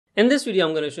In this video,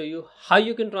 I'm going to show you how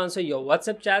you can transfer your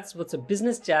WhatsApp chats, WhatsApp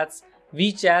business chats,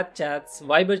 WeChat chats,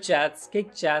 Viber chats,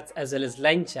 Kick chats, as well as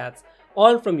Line chats,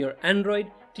 all from your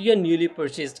Android to your newly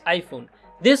purchased iPhone.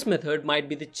 This method might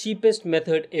be the cheapest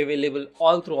method available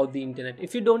all throughout the internet.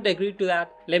 If you don't agree to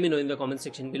that, let me know in the comment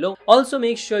section below. Also,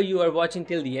 make sure you are watching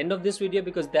till the end of this video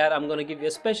because there I'm going to give you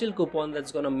a special coupon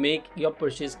that's going to make your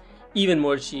purchase even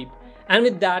more cheap. And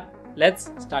with that, let's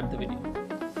start the video.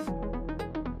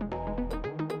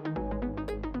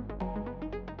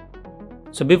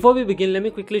 So before we begin, let me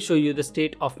quickly show you the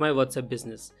state of my WhatsApp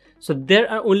business. So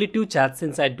there are only 2 chats.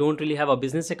 Since I don't really have a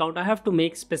business account, I have to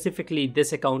make specifically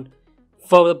this account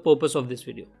for the purpose of this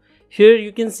video. Here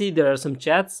you can see there are some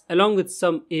chats along with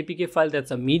some APK file,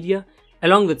 that's a media,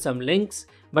 along with some links.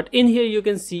 But in here you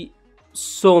can see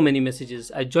so many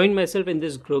messages. I joined myself in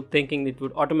this group thinking it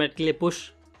would automatically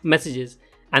push messages,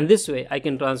 and this way I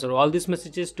can transfer all these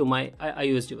messages to my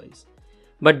iOS device.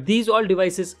 But these all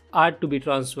devices are to be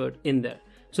transferred in there.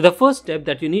 So the first step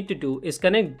that you need to do is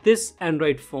connect this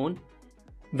Android phone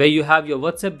where you have your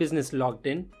WhatsApp business logged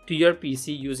in to your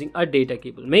PC using a data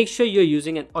cable. Make sure you're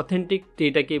using an authentic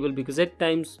data cable because at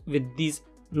times with these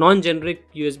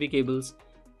non-generic USB cables,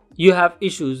 you have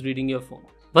issues reading your phone.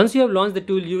 Once you have launched the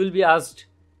tool, you will be asked,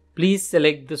 please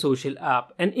select the social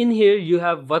app. And in here you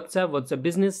have WhatsApp, WhatsApp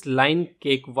business, Line,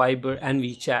 Kick, Viber and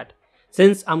WeChat.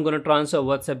 Since I'm going to transfer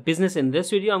WhatsApp business in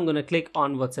this video, I'm going to click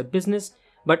on WhatsApp business.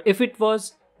 But if it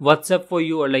was WhatsApp for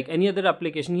you or like any other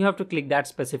application, you have to click that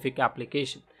specific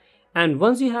application. And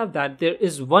once you have that, there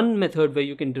is one method where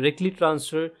you can directly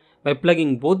transfer by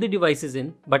plugging both the devices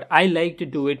in. But I like to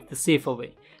do it the safer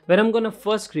way, where I'm going to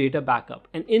first create a backup.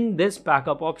 And in this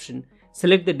backup option,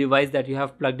 select the device that you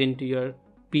have plugged into your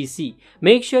PC.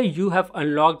 Make sure you have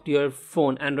unlocked your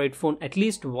phone, Android phone, at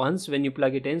least once when you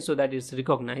plug it in so that it's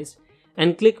recognized.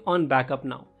 And click on backup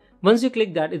now. Once you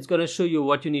click that, it's going to show you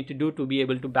what you need to do to be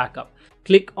able to backup.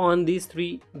 Click on these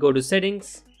 3, go to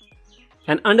settings,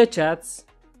 and under chats,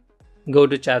 go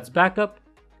to chats backup,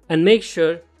 and make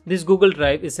sure this Google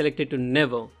Drive is selected to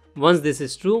never. Once this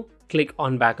is true, click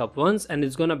on backup once and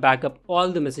it's going to back up all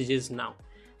the messages now.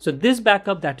 So this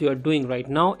backup that you are doing right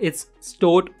now, it's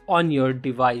stored on your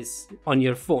device, on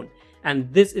your phone.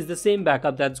 And this is the same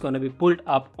backup that's going to be pulled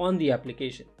up on the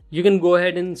application. You can go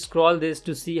ahead and scroll this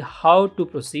to see how to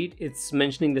proceed. It's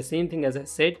mentioning the same thing as I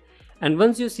said. And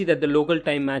once you see that the local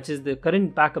time matches the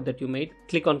current backup that you made,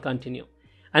 click on continue.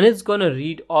 And it's gonna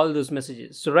read all those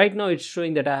messages. So right now it's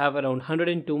showing that I have around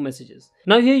 102 messages.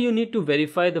 Now here you need to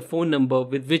verify the phone number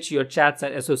with which your chats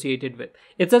are associated with.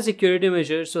 It's a security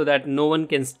measure so that no one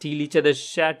can steal each other's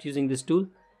chat using this tool.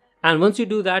 And once you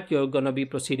do that, you're gonna be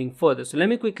proceeding further. So let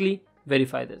me quickly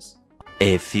verify this.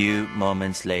 A few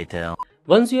moments later.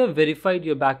 Once you have verified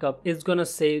your backup, it's gonna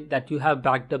say that you have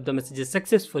backed up the messages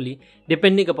successfully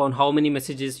depending upon how many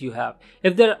messages you have.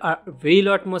 If there are very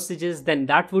lot messages, then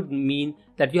that would mean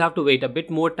that you have to wait a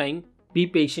bit more time, be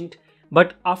patient.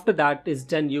 But after that is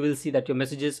done, you will see that your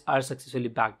messages are successfully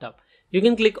backed up. You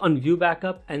can click on view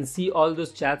backup and see all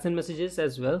those chats and messages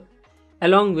as well,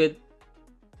 along with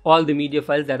all the media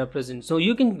files that are present. So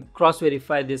you can cross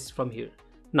verify this from here.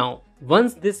 Now,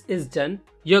 once this is done,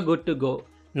 you're good to go.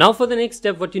 Now for the next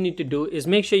step, what you need to do is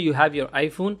make sure you have your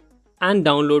iPhone and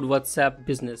download WhatsApp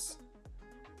Business.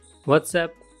 WhatsApp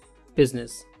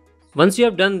Business. Once you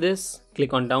have done this,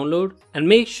 click on download and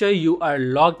make sure you are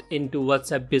logged into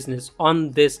WhatsApp Business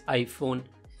on this iPhone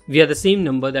via the same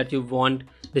number that you want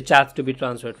the chats to be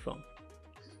transferred from.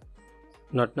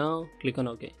 Not now, click on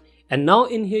OK. And now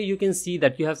in here you can see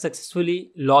that you have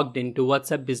successfully logged into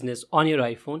WhatsApp Business on your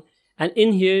iPhone. And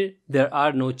in here, there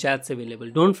are no chats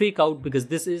available. Don't freak out because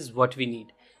this is what we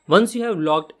need. Once you have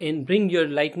logged in, bring your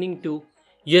Lightning to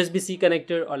USB-C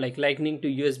connector or like Lightning to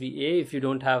USB-A if you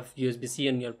don't have USB-C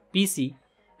on your PC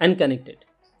and connect it.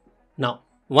 Now,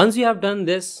 once you have done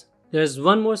this, there's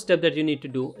one more step that you need to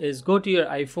do is go to your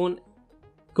iPhone,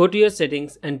 go to your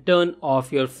settings and turn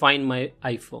off your Find My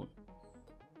iPhone.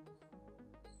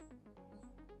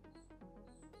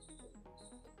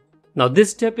 Now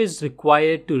this step is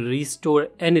required to restore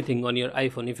anything on your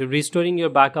iPhone. If you're restoring your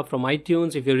backup from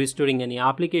iTunes, if you're restoring any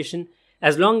application,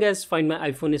 as long as Find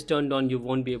My iPhone is turned on, you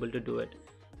won't be able to do it.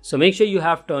 So make sure you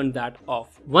have turned that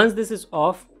off. Once this is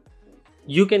off,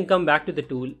 you can come back to the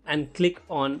tool and click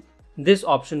on this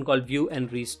option called View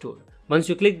and Restore. Once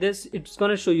you click this, it's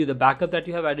going to show you the backup that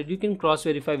you have added. You can cross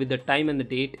verify with the time and the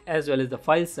date as well as the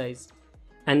file size.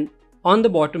 And on the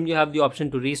bottom, you have the option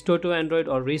to restore to Android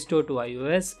or restore to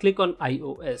iOS. Click on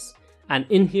iOS. And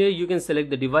in here, you can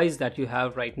select the device that you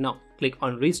have right now. Click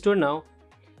on Restore Now.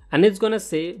 And it's going to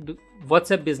say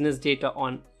WhatsApp business data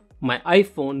on my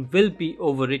iPhone will be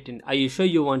overwritten. Are you sure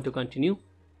you want to continue?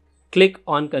 Click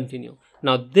on continue.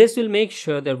 Now this will make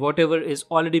sure that whatever is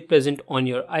already present on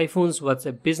your iPhone's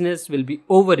WhatsApp business will be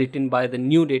overwritten by the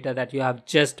new data that you have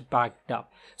just backed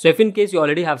up. So if in case you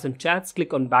already have some chats,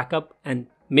 click on backup and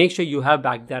make sure you have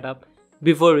backed that up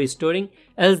before restoring,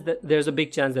 else there's a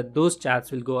big chance that those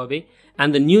chats will go away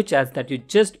and the new chats that you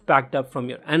just backed up from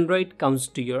your Android comes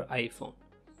to your iPhone.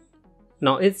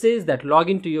 Now it says that log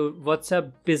into your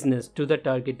WhatsApp business to the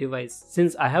target device.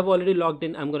 Since I have already logged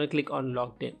in, I'm going to click on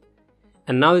logged in.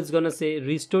 And now it's going to say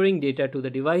restoring data to the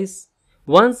device.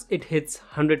 Once it hits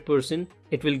 100%,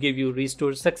 it will give you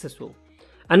restore successful.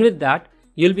 And with that,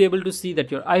 you'll be able to see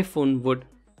that your iPhone would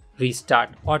restart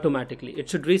automatically. It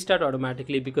should restart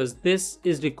automatically because this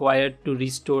is required to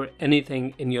restore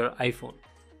anything in your iPhone.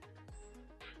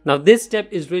 Now this step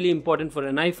is really important for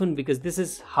an iPhone because this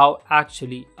is how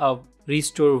actually a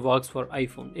restore works for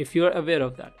iPhone, if you're aware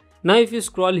of that. Now if you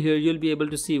scroll here, you'll be able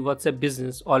to see WhatsApp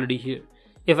business already here.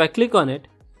 If I click on it,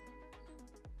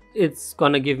 it's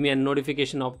gonna give me a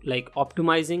notification of like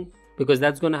optimizing, because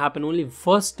that's gonna happen only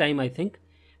first time I think.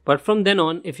 But from then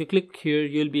on, if you click here,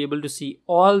 you'll be able to see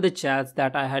all the chats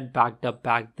that I had backed up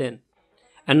back then.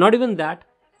 And not even that,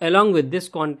 along with this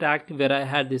contact where I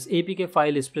had this APK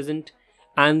file is present,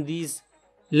 and these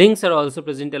links are also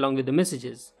present along with the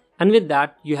messages. And with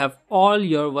that, you have all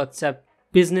your WhatsApp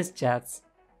business chats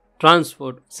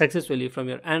transferred successfully from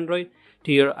your Android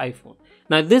to your iPhone.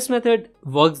 Now this method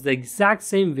works the exact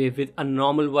same way with a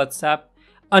normal WhatsApp,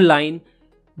 a Line,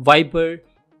 Viber,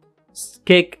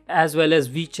 Kik as well as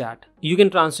WeChat. You can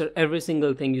transfer every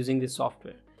single thing using this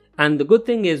software. And the good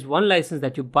thing is, one license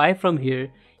that you buy from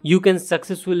here, you can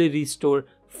successfully restore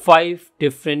 5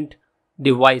 different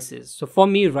devices. So for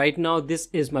me right now, this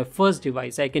is my first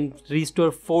device. I can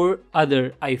restore 4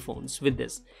 other iPhones with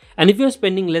this. And if you're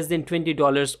spending less than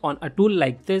 $20 on a tool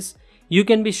like this, you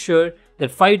can be sure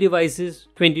that 5 devices,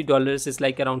 $20 is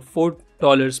like around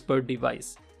 $4 per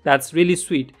device. That's really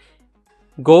sweet.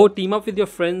 Go team up with your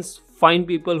friends, find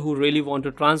people who really want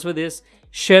to transfer this,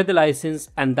 share the license,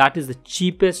 and that is the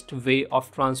cheapest way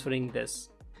of transferring this.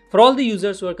 For all the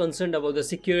users who are concerned about the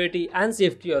security and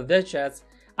safety of their chats,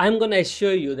 I'm gonna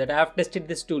assure you that I have tested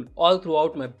this tool all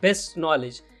throughout my best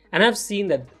knowledge, and I've seen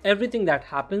that everything that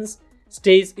happens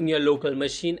stays in your local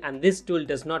machine, and this tool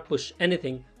does not push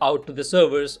anything out to the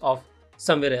servers of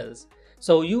somewhere else.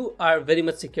 So you are very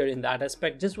much secure in that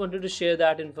aspect. Just wanted to share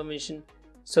that information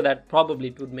so that probably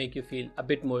it would make you feel a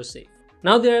bit more safe.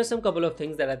 Now there are some couple of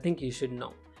things that I think you should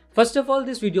know. First of all,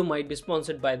 this video might be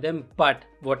sponsored by them, but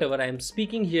whatever I am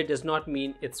speaking here does not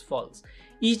mean it's false.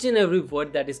 Each and every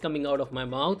word that is coming out of my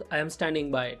mouth, I am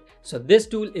standing by it. So this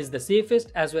tool is the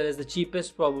safest as well as the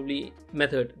cheapest probably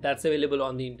method that's available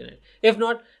on the internet. If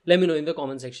not, let me know in the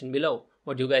comment section below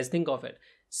what you guys think of it.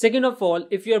 Second of all,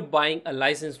 if you're buying a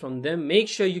license from them, make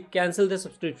sure you cancel the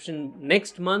subscription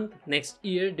next month, next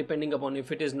year, depending upon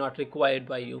if it is not required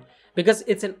by you, because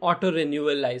it's an auto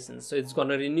renewal license. So it's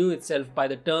gonna renew itself by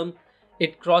the term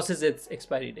it crosses its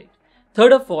expiry date.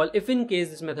 Third of all, if in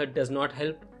case this method does not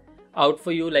help out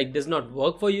for you, like does not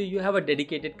work for you, you have a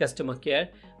dedicated customer care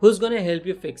who's gonna help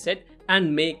you fix it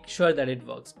and make sure that it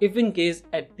works. If in case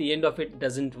at the end of it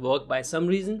doesn't work by some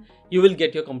reason, you will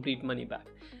get your complete money back.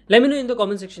 Let me know in the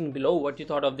comment section below what you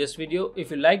thought of this video.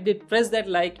 If you liked it, press that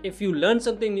like. If you learned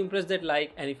something new, press that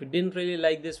like. And if you didn't really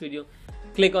like this video,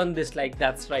 click on dislike.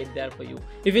 That's right there for you.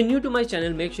 If you're new to my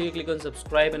channel, make sure you click on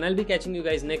subscribe, and I'll be catching you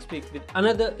guys next week with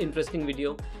another interesting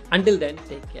video. Until then,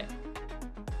 take care.